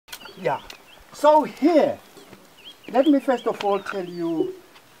Yeah. So here, let me first of all tell you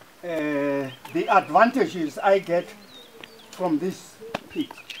the advantages I get from this pit.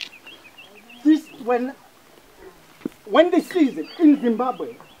 This, when the season in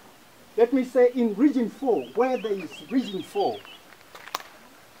Zimbabwe, let me say in region 4, where there is region 4,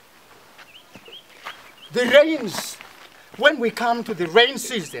 the rains, when we come to the rain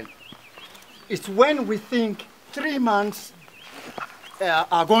season, it's when we think 3 months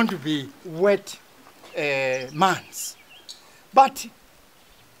are going to be wet months. But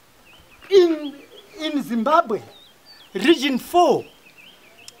in Zimbabwe, region 4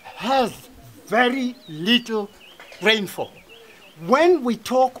 has very little rainfall. When we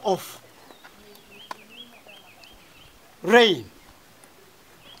talk of rain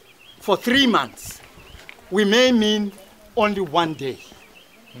for 3 months, we may mean only 1 day.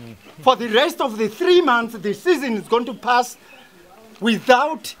 For the rest of the 3 months, the season is going to pass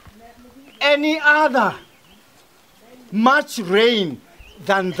without any other much rain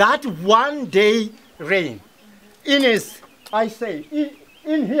than that 1 day rain. I say,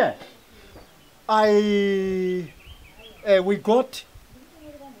 in here, we got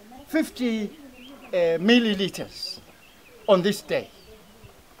 50 milliliters on this day.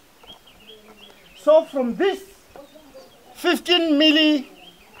 So from this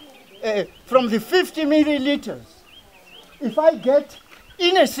from the 50 milliliters, if I get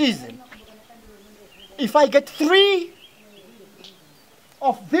in a season, if I get 3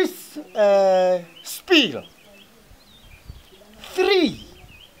 of this spill, 3,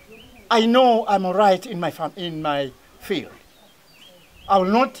 I know I'm all right in my field. I will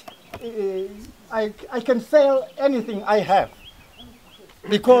not. I can sell anything I have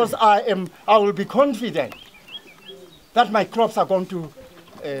because I will be confident that my crops are going to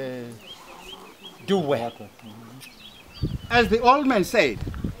do well. As the old man said,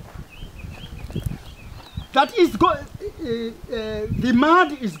 that is the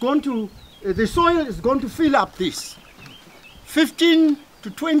mud is going to, the soil is going to fill up this. 15 to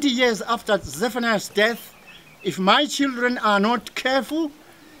 20 years after Zephaniah's death, if my children are not careful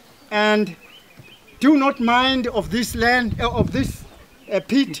and do not mind of this land, of this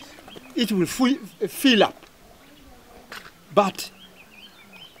pit, it will fill up. But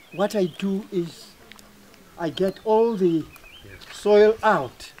what I do is I get all the soil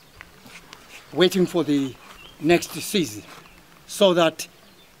out, waiting for the next season, so that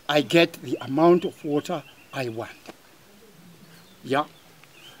I get the amount of water I want. Yeah.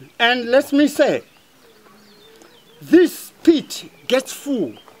 And let me say, this pit gets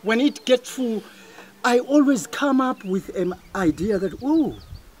full. When it gets full, I always come up with an idea that, oh,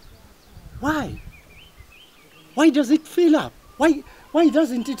 why? Why does it fill up? Why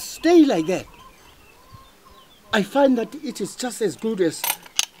doesn't it stay like that? I find that it is just as good as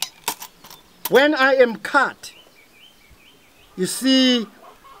when I am cut. You see,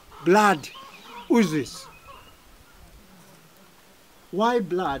 blood oozes. Why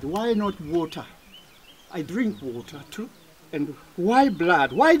blood? Why not water? I drink water too. And why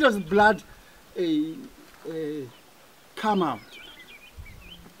blood? Why does blood come out?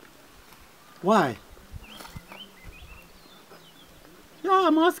 Why? Yeah,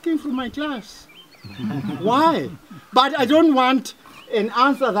 I'm asking for my class. Why? But I don't want an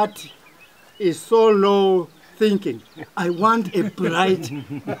answer that is so low thinking. I want a bright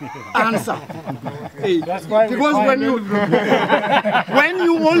answer. That's why because when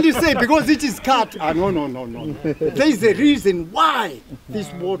you only say because it is cut, no. There is a reason why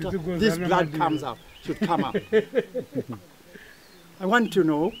this water, this blood should come out. I want to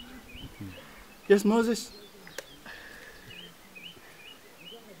know. Yes, Moses?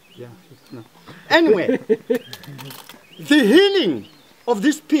 Yeah. No. Anyway, the healing of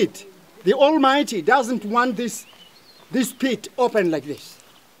this pit, the Almighty doesn't want this pit open like this.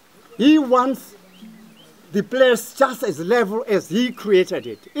 He wants the place just as level as He created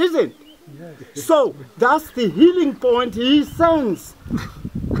it, isn't it? Yes. So that's the healing point. He sends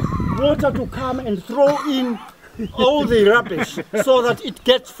water to come and throw in all the rubbish so that it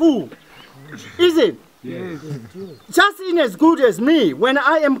gets full, is it? Yes. Just in as good as me, when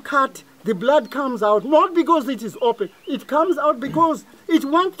I am cut, the blood comes out, not because it is open. It comes out because it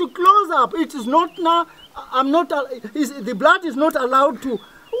wants to close up. It is not now. The blood is not allowed to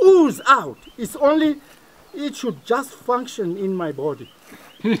ooze out. It's only. It should just function in my body.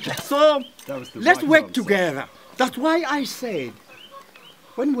 So let's work together. That's why I said,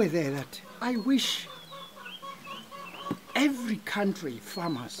 when we're there, that I wish every country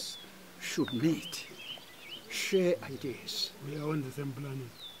farmers should meet, share ideas. We are on the same planet.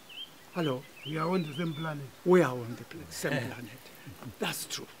 Hello? We are on the same planet. We are on the same planet. That's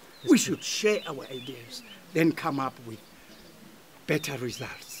true. We should share our ideas, then come up with better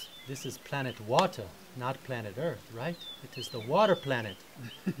results. This is planet water, not planet Earth, right? It is the water planet.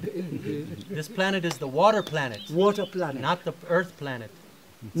 This planet is the water planet. Water planet. Not the Earth planet.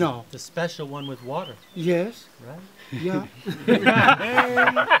 No. The special one with water. Yes. Right? Yeah.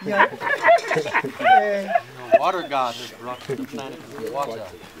 The water god has brought to the planet with water.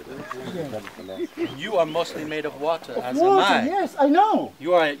 You are mostly made of water, as Water, am I. yes, I know.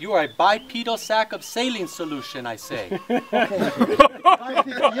 You are a bipedal sack of saline solution, I say. Yes,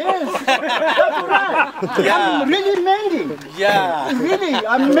 that's right. Yeah. I'm really mending. Yeah. Really,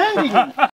 I'm mending.